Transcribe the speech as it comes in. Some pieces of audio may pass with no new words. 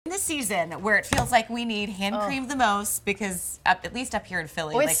the season where it feels like we need hand cream the most because at least up here in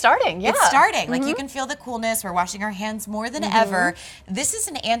Philly. Well, it's starting, yeah. It's starting. Like you can feel the coolness. We're washing our hands more than ever. This is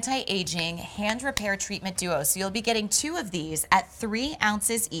an anti-aging hand repair treatment duo. So you'll be getting 2 of these at 3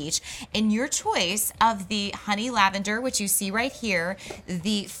 ounces each. And your choice of the honey lavender, which you see right here,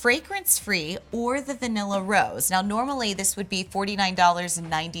 the fragrance-free, or the vanilla rose. Now, normally this would be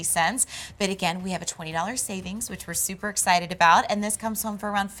 $49.90, but again, we have a $20 savings, which we're super excited about. And this comes home for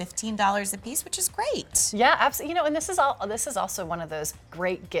around $15 a piece, which is great. Yeah, absolutely. You know, and this is also one of those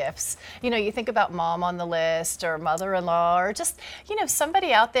great gifts. You know, you think about mom on the list or mother-in-law or just, you know,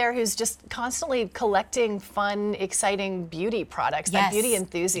 somebody out there who's just constantly collecting fun, exciting beauty products, like beauty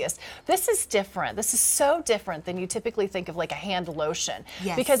enthusiasts. This is different. This is so different than you typically think of like a hand lotion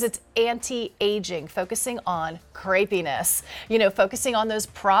because it's anti-aging, focusing on crepiness, you know, focusing on those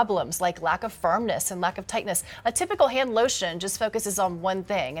problems like lack of firmness and lack of tightness. A typical hand lotion just focuses on one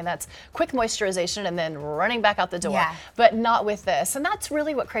thing, and that's quick moisturization and then running back out the door. But not with this. And that's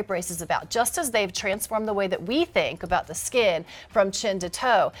really what Crepe Race is about. Just as they've transformed the way that we think about the skin from chin to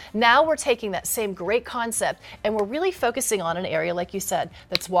toe, now we're taking that same great concept and we're really focusing on an area, like you said,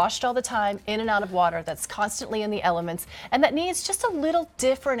 that's washed all the time, in and out of water, that's constantly in the elements, and that needs just a little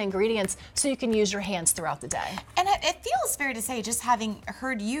different ingredients so you can use your hands throughout the day. And it feels fair to say, just having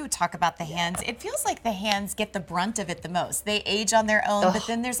heard you talk about the hands, it feels like the hands get the brunt of it the most. They age on their own, but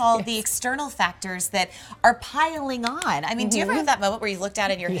then there's all the external factors that are piling on. I mean, do you ever have that moment where you look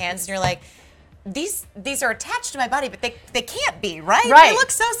down at your hands and you're like, these are attached to my body, but they can't be, right? They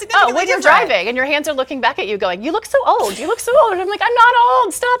look so significantly when you're driving and your hands are looking back at you going, you look so old, you look so old. And I'm like, I'm not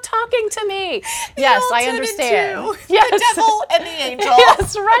old, stop talking to me. Yes, I understand. Yes. The devil and the angel.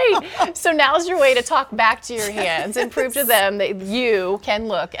 Yes, right. So now's your way to talk back to your hands and prove to them that you can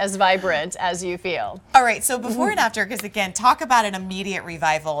look as vibrant as you feel. All right, so before and after, because again, talk about an immediate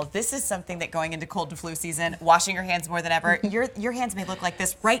revival. This is something that going into cold and flu season, washing your hands more than ever, your hands may look like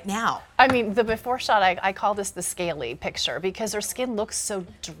this right now. I mean, the before shot, I call this the scaly picture because her skin looks so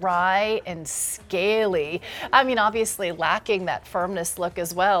dry and scaly. I mean, obviously lacking that firmness look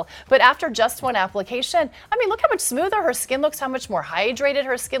as well. But after just one application, I mean, look how much smoother her skin looks, how much more hydrated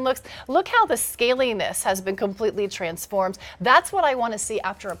her skin looks. Look how the scaliness has been completely transformed. That's what I want to see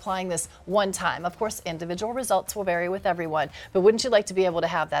after applying this one time. Of course, individual results will vary with everyone, but wouldn't you like to be able to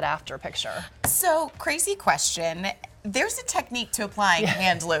have that after picture? So, crazy question. There's a technique to applying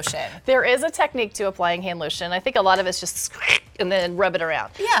hand lotion. There is a technique to applying hand lotion. I think a lot of it's just and then rub it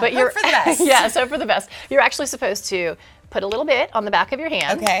around. Yeah, but hope for the best. Yeah, so for the best. You're actually supposed to put a little bit on the back of your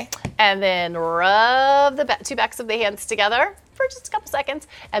hand. Okay. And then rub the two backs of the hands together for just a couple seconds.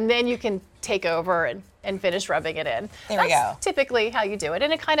 And then you can take over and finish rubbing it in. There we go. That's typically how you do it.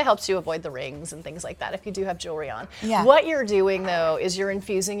 And it kind of helps you avoid the rings and things like that if you do have jewelry on. Yeah. What you're doing, though, is you're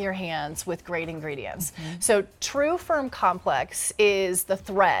infusing your hands with great ingredients. So True Firm Complex is the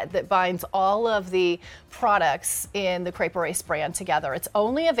thread that binds all of the products in the Crepe Race brand together. It's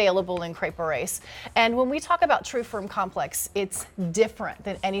only available in Crepe Race. And when we talk about True Firm Complex, it's different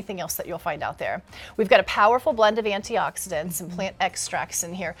than anything else that you'll find out there. We've got a powerful blend of antioxidants and plant extracts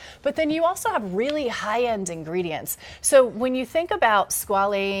in here, but then you also have really high-end ingredients. So when you think about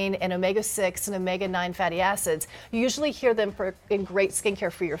squalane and omega-6 and omega-9 fatty acids, you usually hear them in great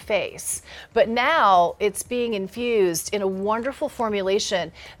skincare for your face. But now it's being infused in a wonderful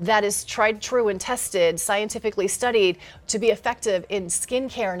formulation that is tried, true, and tested, scientifically studied to be effective in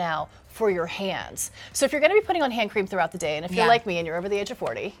skincare now for your hands. So if you're going to be putting on hand cream throughout the day, and if you're like me and you're over the age of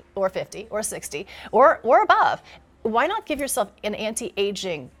 40 or 50 or 60 or above, why not give yourself an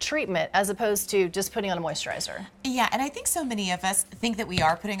anti-aging treatment as opposed to just putting on a moisturizer? Yeah, and I think so many of us think that we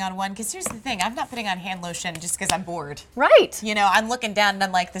are putting on one, because here's the thing, I'm not putting on hand lotion just because I'm bored. Right. You know, I'm looking down and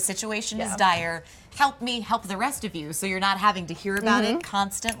I'm like, the situation is dire. Help me help the rest of you, so you're not having to hear about it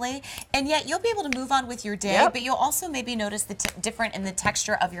constantly. And yet you'll be able to move on with your day, but you'll also maybe notice the different in the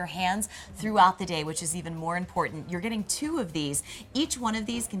texture of your hands throughout the day, which is even more important. You're getting 2 of these. Each one of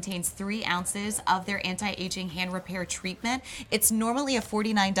these contains 3 ounces of their anti-aging hand repair treatment. It's normally a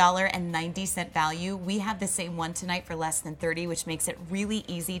 $49.90 value. We have the same one tonight for less than $30, which makes it really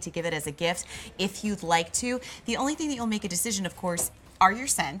easy to give it as a gift if you'd like to. The only thing that you'll make a decision, of course, are your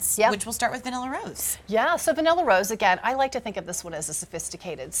scents, which we'll start with Vanilla Rose. Yeah, so Vanilla Rose, again, I like to think of this one as a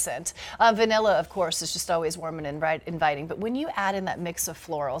sophisticated scent. Vanilla, of course, is just always warm and inviting, but when you add in that mix of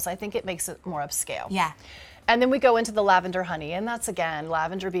florals, I think it makes it more upscale. Yeah. And then we go into the lavender honey, and that's, again,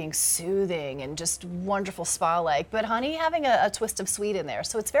 lavender being soothing and just wonderful spa-like, but honey having a twist of sweet in there,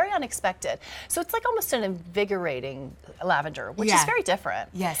 so it's very unexpected. So it's like almost an invigorating lavender, which is very different.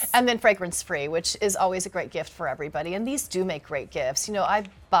 Yes. And then fragrance-free, which is always a great gift for everybody, and these do make great gifts. You know, I've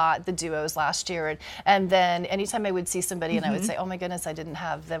bought the duos last year, and then anytime I would see somebody and I would say, oh my goodness, I didn't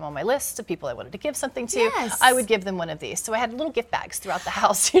have them on my list of people I wanted to give something to, I would give them one of these. So I had little gift bags throughout the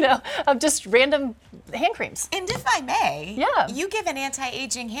house, of just random hand creams. And if I may, you give an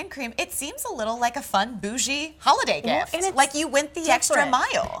anti-aging hand cream, it seems a little like a fun, bougie holiday gift. And it's like you went the extra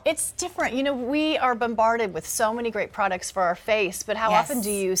mile. It's different. We are bombarded with so many great products for our face, but how often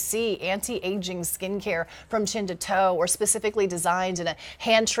do you see anti-aging skincare from chin to toe, or specifically designed in a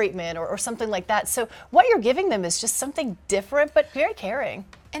hand treatment or something like that? So what you're giving them is just something different, but very caring.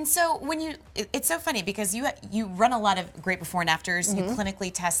 And so it's so funny because you run a lot of great before and afters, you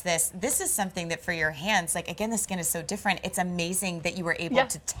clinically test this. This is something that for your hands, like again, the skin is so different. It's amazing that you were able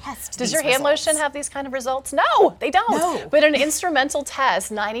to test Does these your hand results. lotion have these kind of results? No, they don't. No. But an instrumental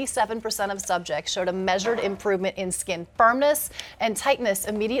test, 97% of subjects showed a measured improvement in skin firmness and tightness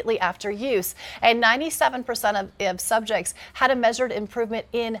immediately after use. And 97% of subjects had a measured improvement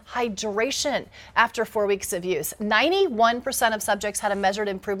in hydration after 4 weeks of use. 91% of subjects had a measured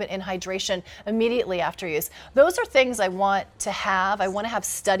improvement in hydration immediately after use. Those are things I want to have. I want to have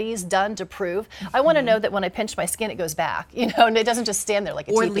studies done to prove. I want to know that when I pinch my skin, it goes back, and it doesn't just stand there like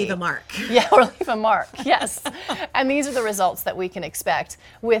a Or teepee. leave a mark. Yeah, or leave a mark, yes. And these are the results that we can expect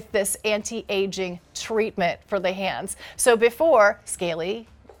with this anti-aging treatment for the hands. So before, scaly,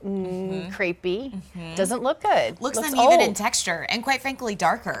 crepey, doesn't look good. Looks uneven old in texture, and quite frankly,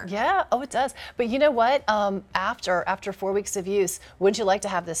 darker. Yeah, oh, it does. But you know what? After 4 weeks of use, wouldn't you like to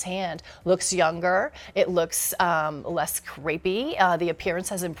have this hand? Looks younger. It looks less crepey. The appearance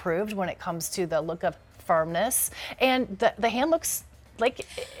has improved when it comes to the look of firmness, and the hand looks like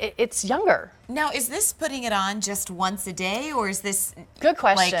it's younger. Now, is this putting it on just once a day, or is this good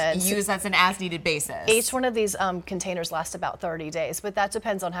question? Like used as an as-needed basis? Each one of these containers lasts about 30 days, but that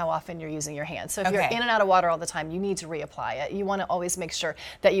depends on how often you're using your hands. So if you're in and out of water all the time, you need to reapply it. You want to always make sure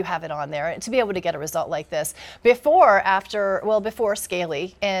that you have it on there to be able to get a result like this. Before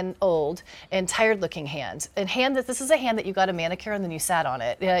scaly and old and tired-looking hand, this is a hand that you got a manicure and then you sat on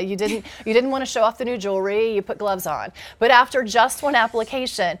it. You didn't want to show off the new jewelry. You put gloves on, but after just one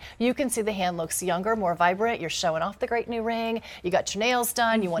application, you can see the hand looks younger, more vibrant. You're showing off the great new ring. You got your nails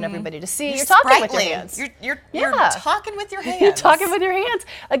done. You want everybody to see. You're talking with your hands. You're talking with your hands. You're talking with your hands.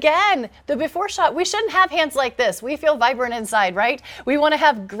 Again, the before shot, we shouldn't have hands like this. We feel vibrant inside, right? We want to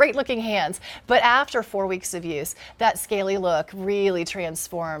have great looking hands. But after 4 weeks of use, that scaly look really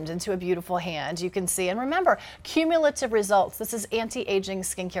transformed into a beautiful hand. You can see, and remember, cumulative results. This is anti-aging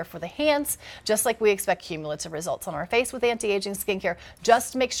skincare for the hands, just like we expect cumulative results on our face with anti-aging skincare.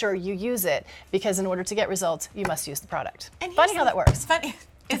 Just make sure you use it, because in order to get results, you must use the product. And funny how that works. Funny.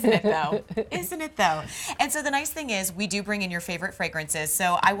 Isn't it though? Isn't it though? And so the nice thing is we do bring in your favorite fragrances.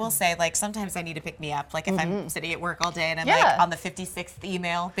 So I will say, like, sometimes I need to pick me up. Like if I'm sitting at work all day and I'm like on the 56th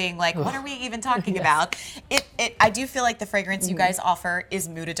email being like, what are we even talking about? I do feel like the fragrance you guys offer is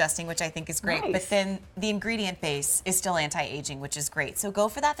mood adjusting, which I think is great. Nice. But then the ingredient base is still anti-aging, which is great. So go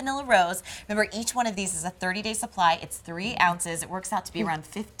for that vanilla rose. Remember, each one of these is a 30-day supply. It's 3 ounces. It works out to be around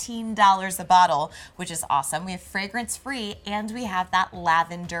 $15 a bottle, which is awesome. We have fragrance free, and we have that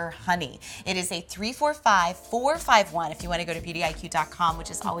lavender honey. It is a 345-451 if you want to go to beautyiq.com, which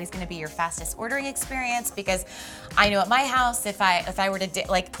is always going to be your fastest ordering experience, because I know at my house, if I were to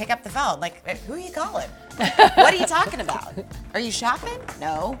pick up the phone, like, who are you calling? What are you talking about? Are you shopping?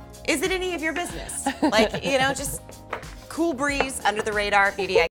 No. Is it any of your business? Like, just cool breeze, under the radar, beauty